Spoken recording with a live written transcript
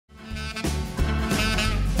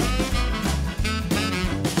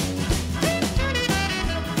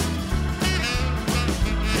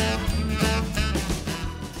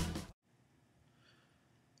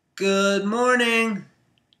Good morning.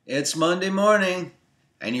 It's Monday morning,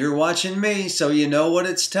 and you're watching me, so you know what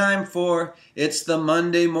it's time for. It's the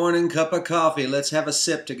Monday morning cup of coffee. Let's have a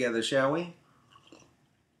sip together, shall we?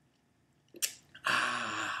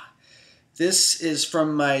 This is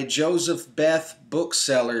from my Joseph Beth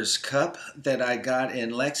Booksellers cup that I got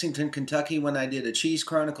in Lexington, Kentucky when I did a Cheese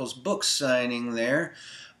Chronicles book signing there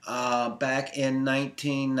back in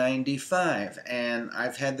 1995. And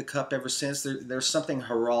I've had the cup ever since. There's something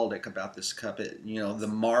heraldic about this cup. The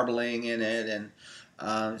marbling in it, and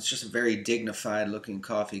it's just a very dignified looking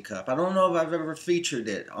coffee cup. I don't know if I've ever featured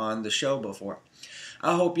it on the show before.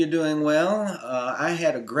 I hope you're doing well. I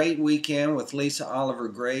had a great weekend with Lisa Oliver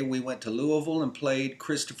Gray. We went to Louisville and played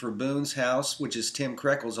Christopher Boone's house, which is Tim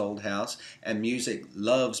Krekel's old house, and music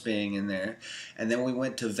loves being in there. And then we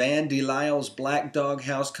went to Van Delisle's Black Dog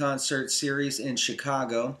House concert series in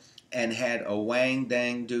Chicago and had a wang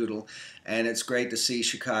dang doodle. And it's great to see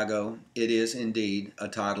Chicago. It is indeed a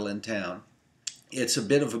toddling town. It's a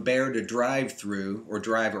bit of a bear to drive through or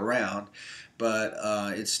drive around, but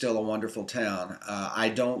it's still a wonderful town. I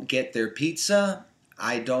don't get their pizza.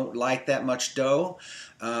 I don't like that much dough.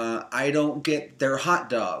 I don't get their hot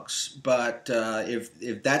dogs, but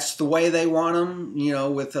if that's the way they want them,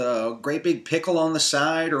 with a great big pickle on the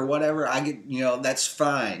side or whatever, that's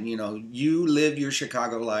fine. You live your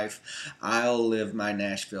Chicago life. I'll live my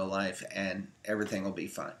Nashville life, and everything will be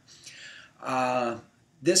fine.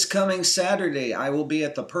 This coming Saturday, I will be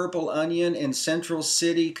at the Purple Onion in Central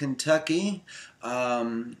City, Kentucky,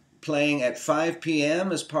 playing at 5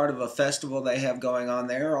 p.m. as part of a festival they have going on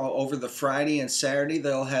there. Over the Friday and Saturday,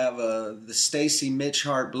 they'll have the Stacy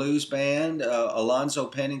Mitchhart Blues Band, Alonzo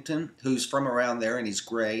Pennington, who's from around there, and he's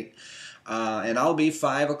great. And I'll be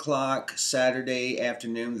 5 o'clock Saturday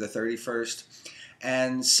afternoon, the 31st.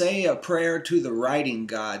 And say a prayer to the writing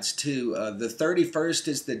gods, too. The 31st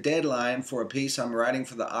is the deadline for a piece I'm writing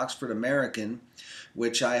for the Oxford American,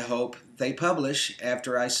 which I hope they publish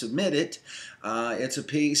after I submit it. It's a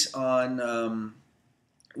piece on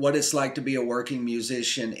what it's like to be a working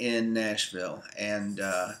musician in Nashville. And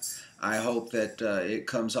I hope that it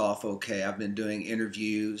comes off okay. I've been doing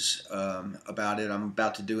interviews about it. I'm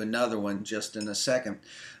about to do another one just in a second,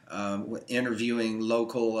 interviewing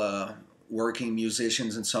local working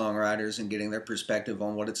musicians and songwriters and getting their perspective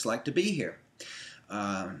on what it's like to be here.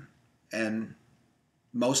 And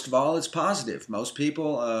most of all, it's positive. Most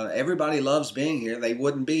people, everybody loves being here. They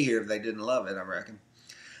wouldn't be here if they didn't love it, I reckon.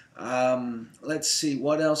 Let's see,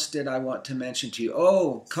 what else did I want to mention to you?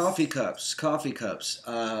 Oh, coffee cups, coffee cups.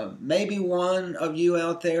 Maybe one of you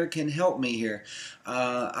out there can help me here.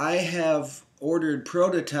 I have ordered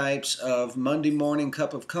prototypes of Monday Morning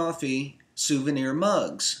Cup of Coffee souvenir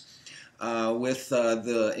mugs. With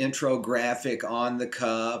the intro graphic on the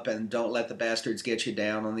cup, and don't let the bastards get you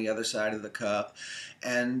down on the other side of the cup.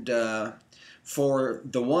 And for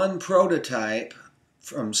the one prototype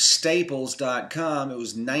from Staples.com, it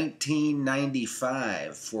was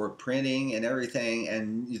 $19.95 for printing and everything,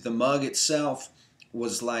 and the mug itself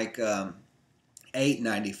was like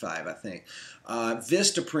 $8.95, I think.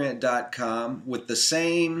 Vistaprint.com, with the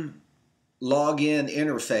same login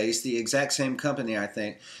interface, the exact same company, I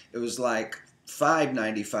think, it was like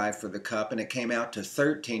 $5.95 for the cup, and it came out to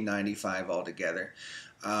 $13.95 altogether.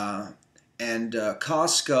 And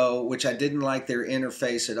Costco, which I didn't like their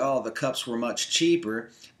interface at all, the cups were much cheaper,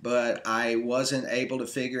 but I wasn't able to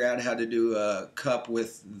figure out how to do a cup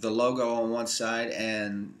with the logo on one side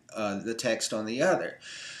and the text on the other.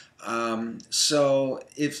 So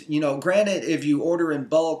if, granted, if you order in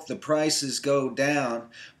bulk, the prices go down.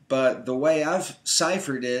 But the way I've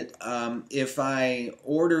ciphered it, if I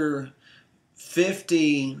order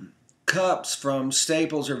 50 cups from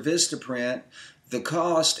Staples or Vistaprint, the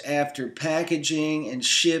cost after packaging and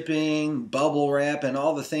shipping, bubble wrap, and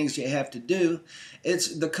all the things you have to do,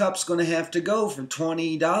 the cup's going to have to go for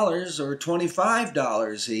 $20 or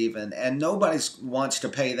 $25 even, and nobody wants to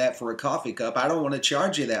pay that for a coffee cup. I don't want to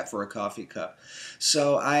charge you that for a coffee cup.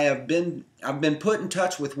 So I've been put in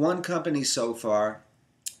touch with one company so far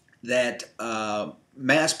that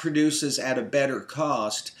mass produces at a better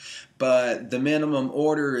cost, but the minimum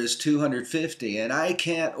order is 250, and I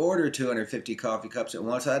can't order 250 coffee cups at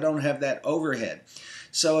once. I don't have that overhead.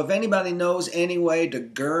 So if anybody knows any way to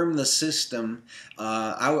germ the system,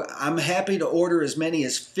 I'm happy to order as many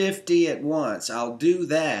as 50 at once. I'll do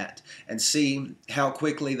that and see how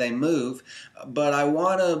quickly they move. But I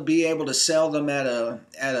want to be able to sell them at a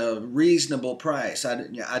reasonable price.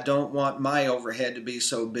 I don't want my overhead to be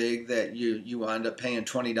so big that you wind up paying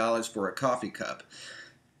 $20 for a coffee cup,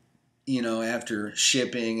 after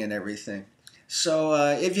shipping and everything. So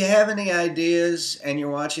if you have any ideas and you're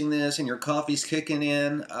watching this and your coffee's kicking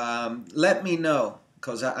in, let me know,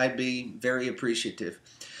 because I'd be very appreciative.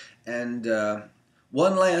 And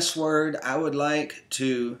one last word, I would like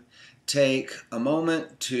to take a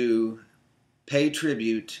moment to pay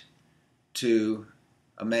tribute to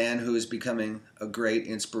a man who is becoming a great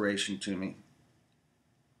inspiration to me.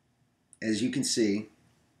 As you can see,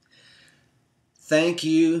 thank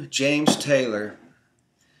you, James Taylor.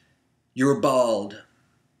 You're bald,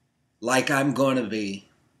 like I'm going to be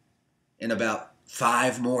in about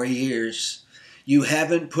 5 more years. You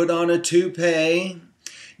haven't put on a toupee.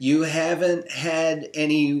 You haven't had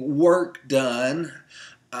any work done.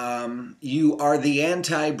 You are the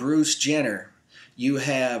anti-Bruce Jenner. You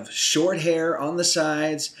have short hair on the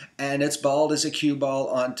sides, and it's bald as a cue ball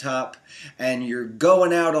on top, and you're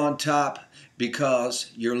going out on top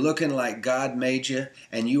because you're looking like God made you,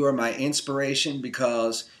 and you are my inspiration,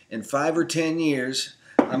 because in 5 or 10 years,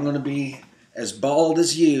 I'm going to be as bald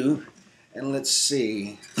as you. And let's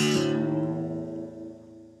see.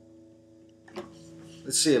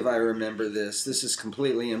 Let's see if I remember this. This is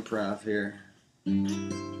completely improv here.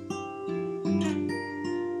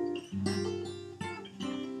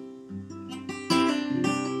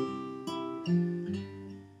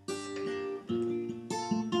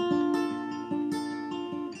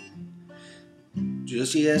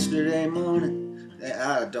 Just yesterday morning.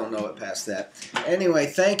 I don't know it past that. Anyway,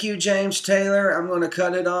 thank you, James Taylor. I'm going to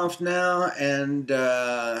cut it off now, and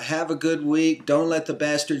have a good week. Don't let the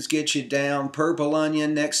bastards get you down. Purple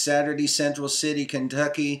Onion next Saturday, Central City,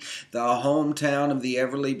 Kentucky, the hometown of the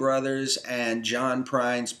Everly Brothers and John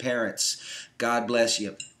Prine's parents. God bless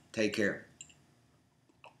you. Take care.